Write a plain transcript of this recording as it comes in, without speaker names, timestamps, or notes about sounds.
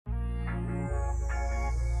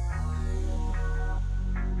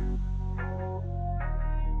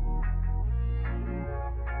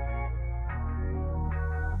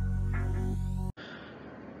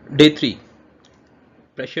Day 3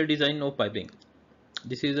 Pressure Design of Piping.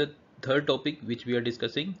 This is the third topic which we are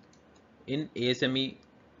discussing in ASME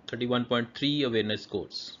 31.3 awareness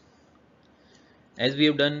course. As we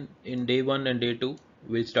have done in day 1 and day 2,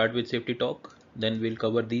 we'll start with safety talk, then we'll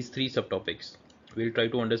cover these three subtopics. We'll try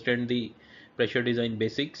to understand the pressure design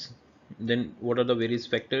basics, then what are the various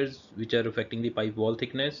factors which are affecting the pipe wall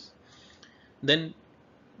thickness, then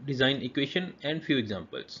design equation and few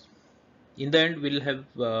examples. In the end, we'll have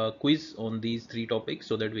a quiz on these three topics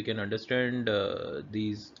so that we can understand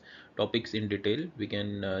these topics in detail. We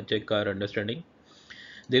can check our understanding.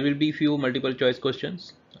 There will be few multiple choice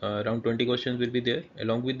questions. Around 20 questions will be there.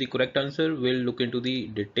 Along with the correct answer, we'll look into the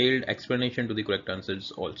detailed explanation to the correct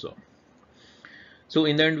answers also. So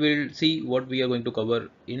in the end, we'll see what we are going to cover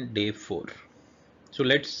in day 4. So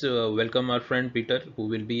let's welcome our friend Peter, who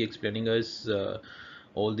will be explaining us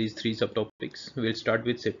all these three subtopics. We'll start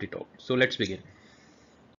with safety talk. So let's begin.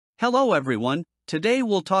 Hello everyone, today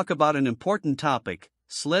we'll talk about an important topic,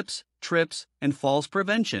 slips, trips, and falls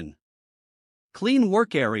prevention. Clean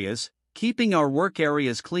work areas. Keeping our work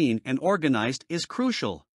areas clean and organized is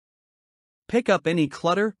crucial. Pick up any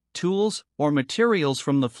clutter, tools, or materials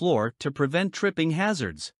from the floor to prevent tripping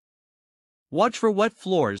hazards. Watch for wet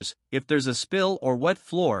floors. If there's a spill or wet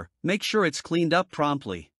floor, make sure it's cleaned up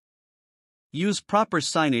promptly. Use proper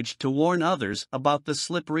signage to warn others about the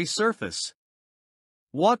slippery surface.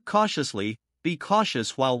 Walk cautiously. Be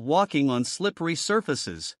cautious while walking on slippery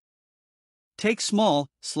surfaces. Take small,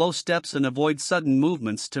 slow steps and avoid sudden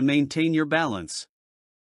movements to maintain your balance.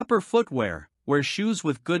 Proper footwear. Wear shoes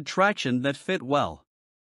with good traction that fit well.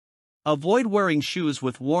 Avoid wearing shoes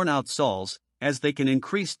with worn-out soles, as they can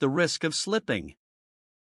increase the risk of slipping.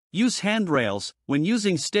 Use handrails. When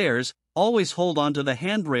using stairs, always hold onto the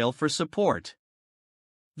handrail for support.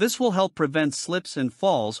 This will help prevent slips and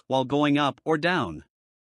falls while going up or down.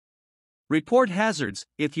 Report hazards.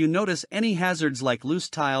 If you notice any hazards like loose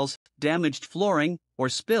tiles, damaged flooring, or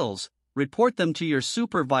spills, report them to your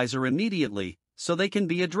supervisor immediately, so they can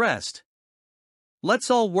be addressed.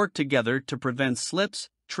 Let's all work together to prevent slips,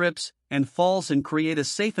 trips, and falls and create a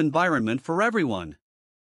safe environment for everyone.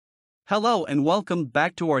 Hello and welcome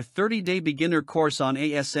back to our 30-day beginner course on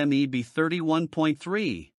ASME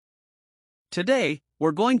B31.3. Today,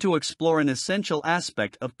 we're going to explore an essential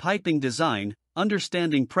aspect of piping design,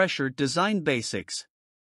 understanding pressure design basics.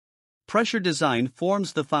 Pressure design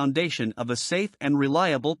forms the foundation of a safe and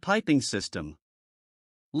reliable piping system.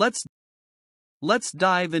 Let's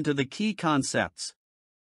dive into the key concepts.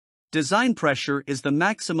 Design pressure is the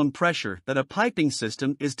maximum pressure that a piping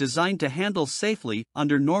system is designed to handle safely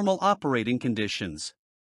under normal operating conditions.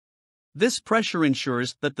 This pressure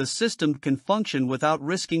ensures that the system can function without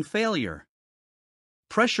risking failure.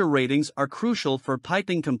 Pressure ratings are crucial for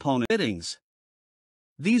piping component fittings.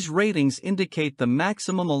 These ratings indicate the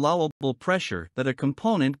maximum allowable pressure that a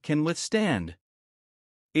component can withstand.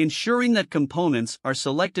 Ensuring that components are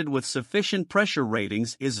selected with sufficient pressure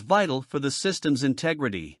ratings is vital for the system's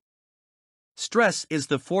integrity. Stress is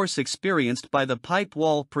the force experienced by the pipe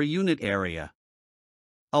wall per unit area.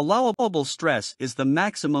 Allowable stress is the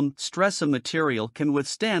maximum stress a material can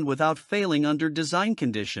withstand without failing under design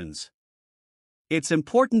conditions. It's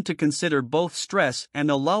important to consider both stress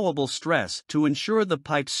and allowable stress to ensure the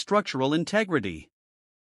pipe's structural integrity.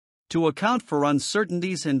 To account for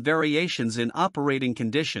uncertainties and variations in operating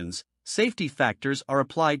conditions, safety factors are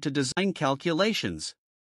applied to design calculations.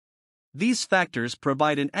 These factors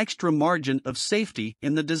provide an extra margin of safety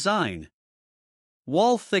in the design.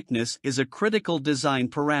 Wall thickness is a critical design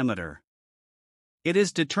parameter. It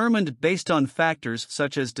is determined based on factors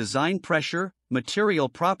such as design pressure, material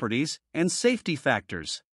properties, and safety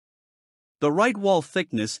factors. The right wall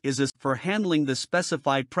thickness is for handling the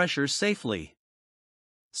specified pressure safely.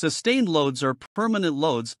 Sustained loads are permanent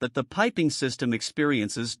loads that the piping system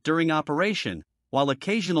experiences during operation, while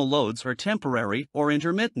occasional loads are temporary or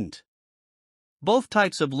intermittent. Both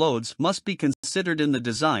types of loads must be considered in the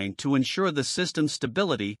design to ensure the system's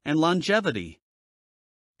stability and longevity.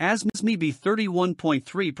 ASME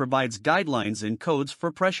B31.3 provides guidelines and codes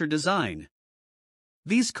for pressure design.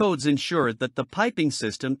 These codes ensure that the piping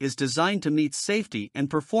system is designed to meet safety and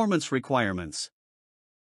performance requirements.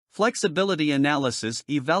 Flexibility analysis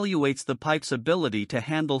evaluates the pipe's ability to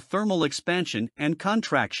handle thermal expansion and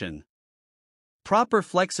contraction. Proper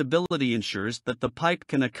flexibility ensures that the pipe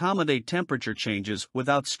can accommodate temperature changes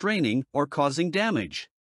without straining or causing damage.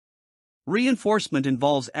 Reinforcement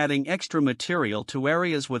involves adding extra material to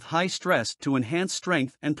areas with high stress to enhance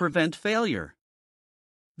strength and prevent failure.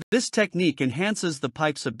 This technique enhances the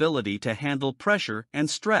pipe's ability to handle pressure and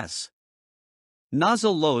stress.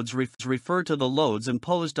 Nozzle loads refer to the loads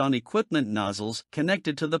imposed on equipment nozzles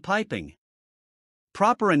connected to the piping.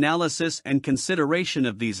 Proper analysis and consideration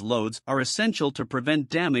of these loads are essential to prevent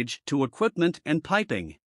damage to equipment and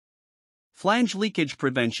piping. Flange leakage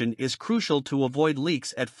prevention is crucial to avoid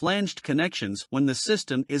leaks at flanged connections when the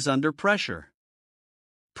system is under pressure.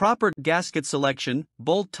 Proper gasket selection,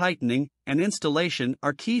 bolt tightening, and installation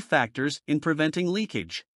are key factors in preventing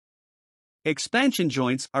leakage. Expansion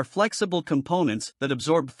joints are flexible components that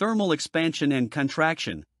absorb thermal expansion and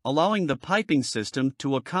contraction, allowing the piping system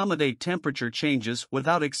to accommodate temperature changes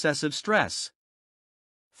without excessive stress.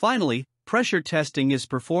 Finally, pressure testing is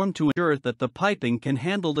performed to ensure that the piping can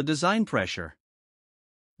handle the design pressure.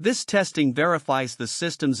 This testing verifies the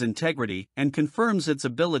system's integrity and confirms its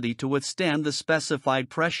ability to withstand the specified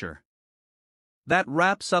pressure. That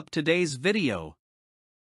wraps up today's video.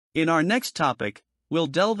 In our next topic, we'll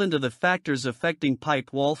delve into the factors affecting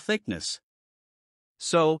pipe wall thickness.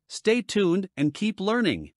 So, stay tuned and keep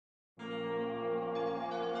learning.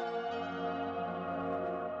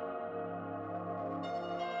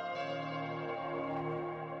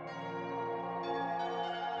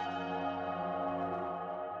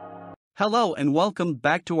 Hello and welcome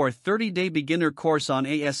back to our 30-day beginner course on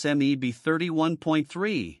ASME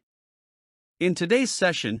B31.3. In today's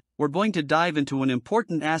session, we're going to dive into an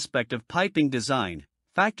important aspect of piping design: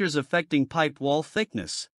 factors affecting pipe wall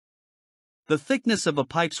thickness. The thickness of a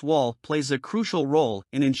pipe's wall plays a crucial role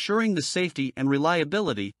in ensuring the safety and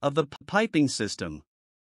reliability of the piping system.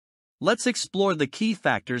 Let's explore the key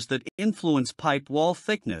factors that influence pipe wall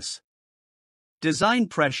thickness. Design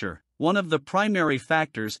pressure. One of the primary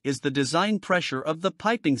factors is the design pressure of the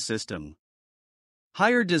piping system.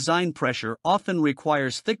 Higher design pressure often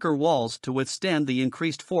requires thicker walls to withstand the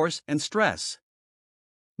increased force and stress.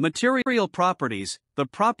 Material properties. The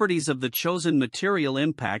properties of the chosen material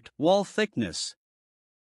impact wall thickness.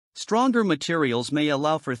 Stronger materials may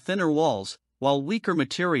allow for thinner walls, while weaker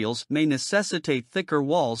materials may necessitate thicker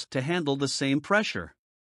walls to handle the same pressure.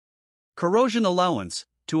 Corrosion allowance.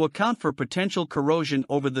 To account for potential corrosion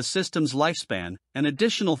over the system's lifespan, an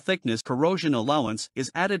additional thickness corrosion allowance is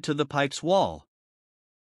added to the pipe's wall.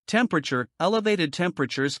 Temperature. Elevated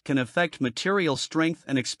temperatures can affect material strength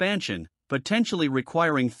and expansion, potentially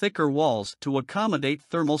requiring thicker walls to accommodate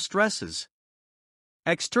thermal stresses.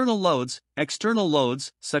 External loads. External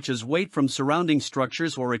loads, such as weight from surrounding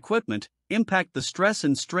structures or equipment, impact the stress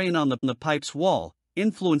and strain on the pipe's wall,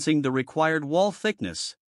 influencing the required wall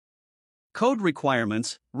thickness. Code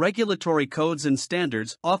requirements. Regulatory codes and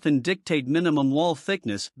standards often dictate minimum wall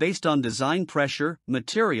thickness based on design pressure,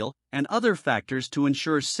 material, and other factors to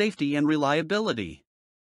ensure safety and reliability.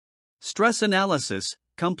 Stress analysis.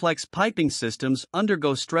 Complex piping systems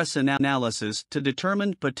undergo stress analysis to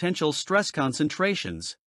determine potential stress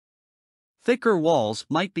concentrations. Thicker walls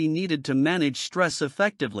might be needed to manage stress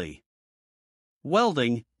effectively.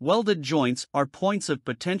 Welding. Welded joints are points of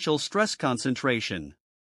potential stress concentration.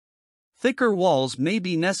 Thicker walls may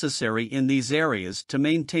be necessary in these areas to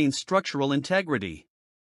maintain structural integrity.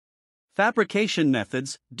 Fabrication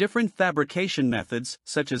methods. Different fabrication methods,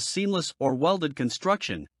 such as seamless or welded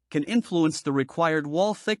construction, can influence the required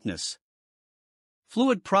wall thickness.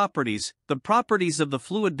 Fluid properties. The properties of the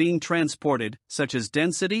fluid being transported, such as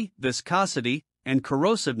density, viscosity, and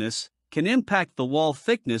corrosiveness, can impact the wall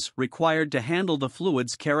thickness required to handle the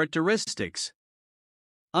fluid's characteristics.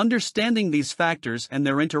 Understanding these factors and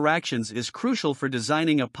their interactions is crucial for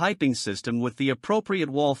designing a piping system with the appropriate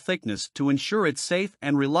wall thickness to ensure its safe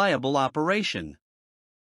and reliable operation.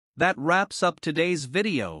 That wraps up today's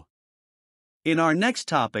video. In our next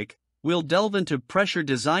topic, we'll delve into pressure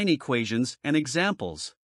design equations and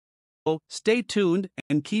examples. So, stay tuned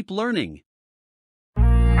and keep learning.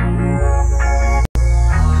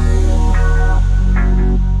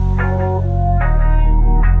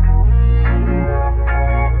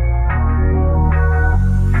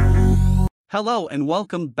 Hello and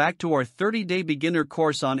welcome back to our 30-day beginner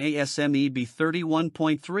course on ASME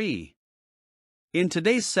B31.3. In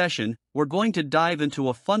today's session, we're going to dive into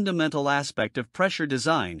a fundamental aspect of pressure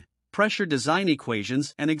design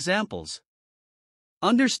equations and examples.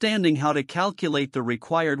 Understanding how to calculate the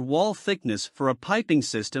required wall thickness for a piping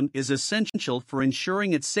system is essential for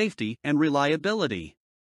ensuring its safety and reliability.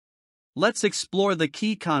 Let's explore the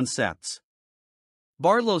key concepts.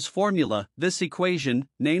 Barlows formula. This equation,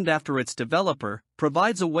 named after its developer,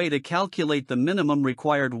 provides a way to calculate the minimum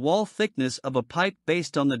required wall thickness of a pipe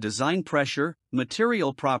based on the design pressure,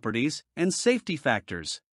 material properties, and safety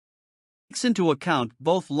factors. It takes into account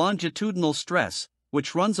both longitudinal stress,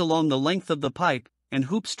 which runs along the length of the pipe, and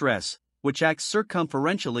hoop stress, which acts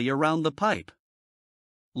circumferentially around the pipe.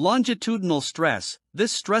 Longitudinal stress.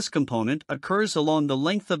 This stress component occurs along the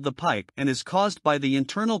length of the pipe and is caused by the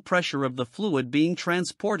internal pressure of the fluid being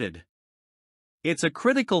transported. It's a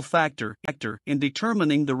critical factor in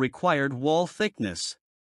determining the required wall thickness.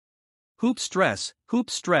 Hoop stress. Hoop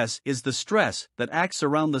stress is the stress that acts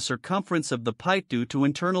around the circumference of the pipe due to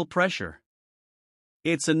internal pressure.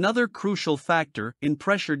 It's another crucial factor in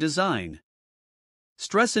pressure design.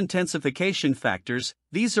 Stress intensification factors.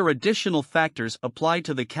 These are additional factors applied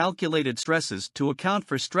to the calculated stresses to account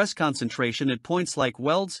for stress concentration at points like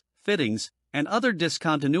welds, fittings, and other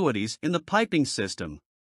discontinuities in the piping system.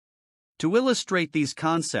 To illustrate these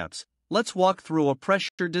concepts, let's walk through a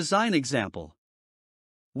pressure design example.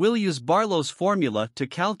 We'll use Barlows' formula to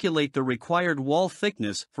calculate the required wall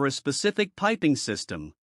thickness for a specific piping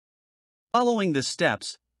system. Following the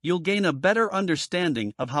steps, you'll gain a better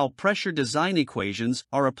understanding of how pressure design equations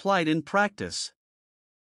are applied in practice.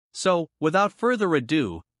 So, without further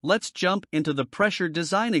ado, let's jump into the pressure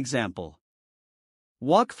design example.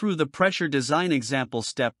 Walk through the pressure design example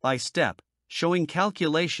step by step, showing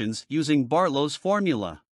calculations using Barlows'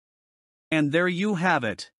 formula. And there you have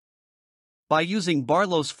it. By using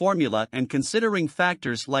Barlows' formula and considering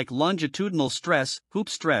factors like longitudinal stress, hoop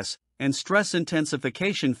stress, and stress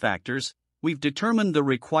intensification factors, we've determined the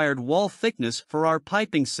required wall thickness for our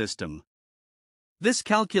piping system. This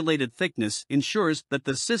calculated thickness ensures that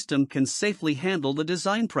the system can safely handle the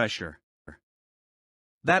design pressure.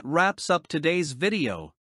 That wraps up today's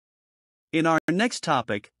video. In our next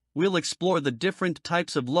topic, we'll explore the different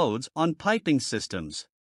types of loads on piping systems.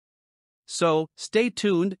 So, stay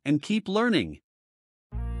tuned and keep learning.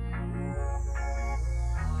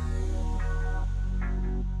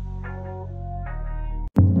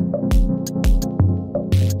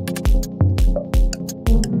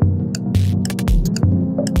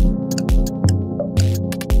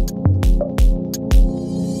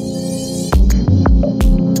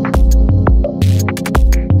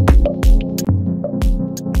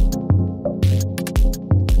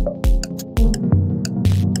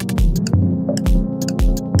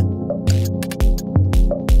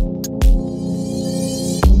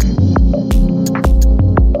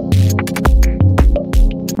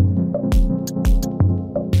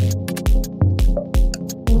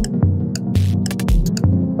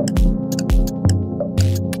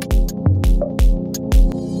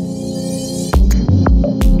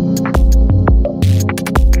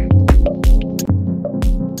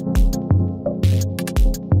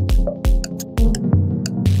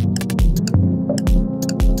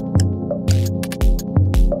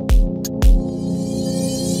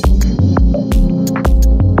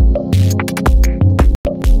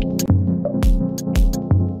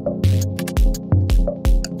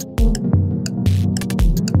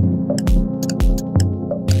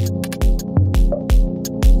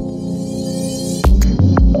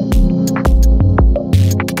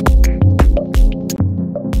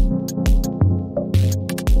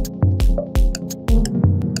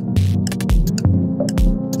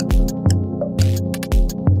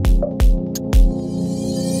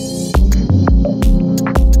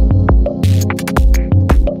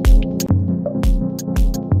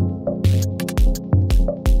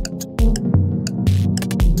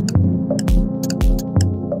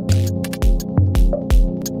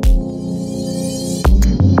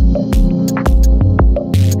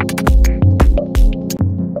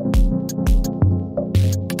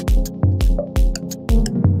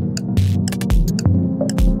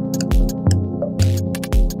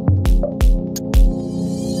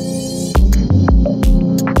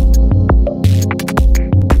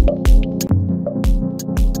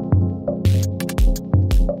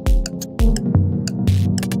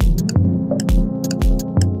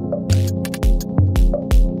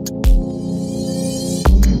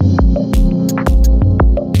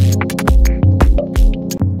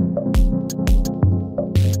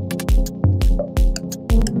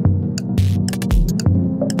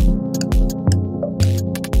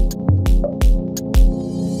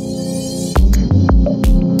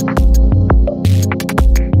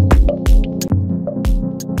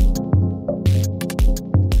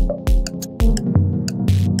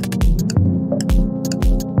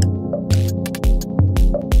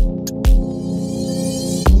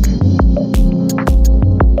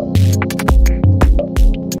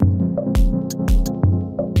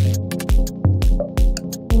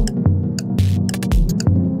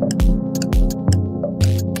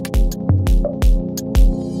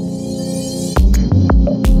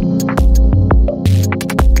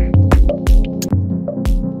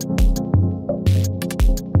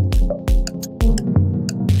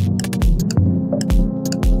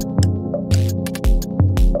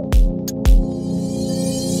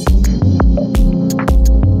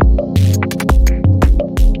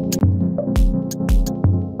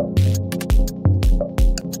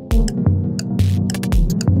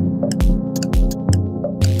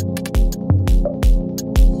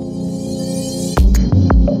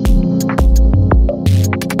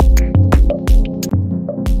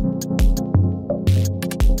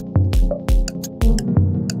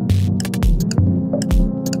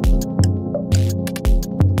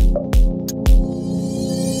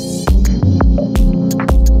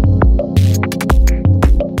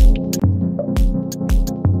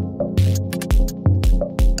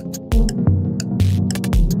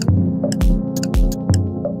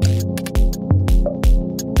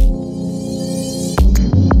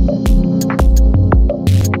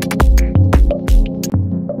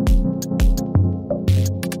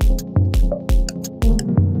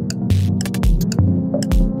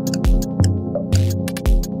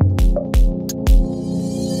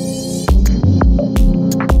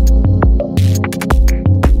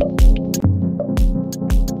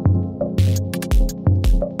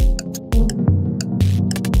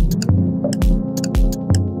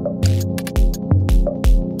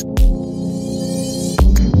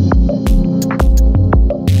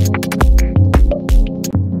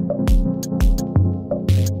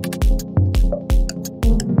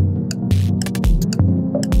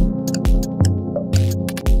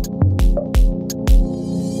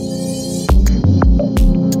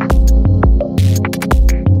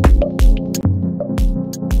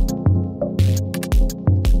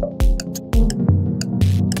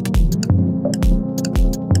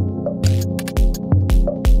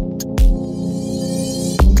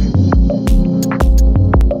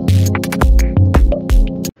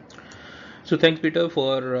 So thanks Peter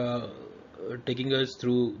for taking us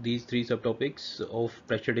through these three subtopics of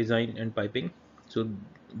pressure design and piping. So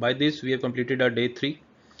by this we have completed our day 3.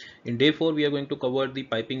 In day 4 we are going to cover the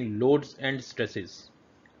piping loads and stresses.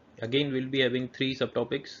 Again we'll be having three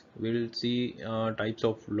subtopics. We'll see types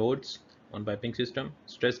of loads on piping system,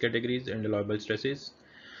 stress categories and allowable stresses,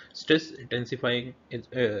 stress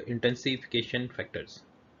intensification factors.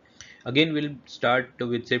 Again we'll start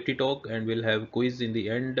with safety talk and we'll have quiz in the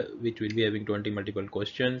end, which will be having 20 multiple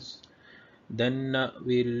questions. Then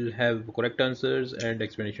we'll have correct answers and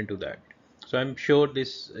explanation to that. So I'm sure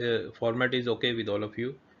this format is okay with all of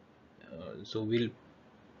you. So we'll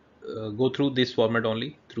go through this format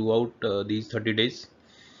only throughout these 30 days.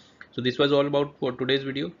 So this was all about for today's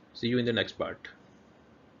video. See you in the next part.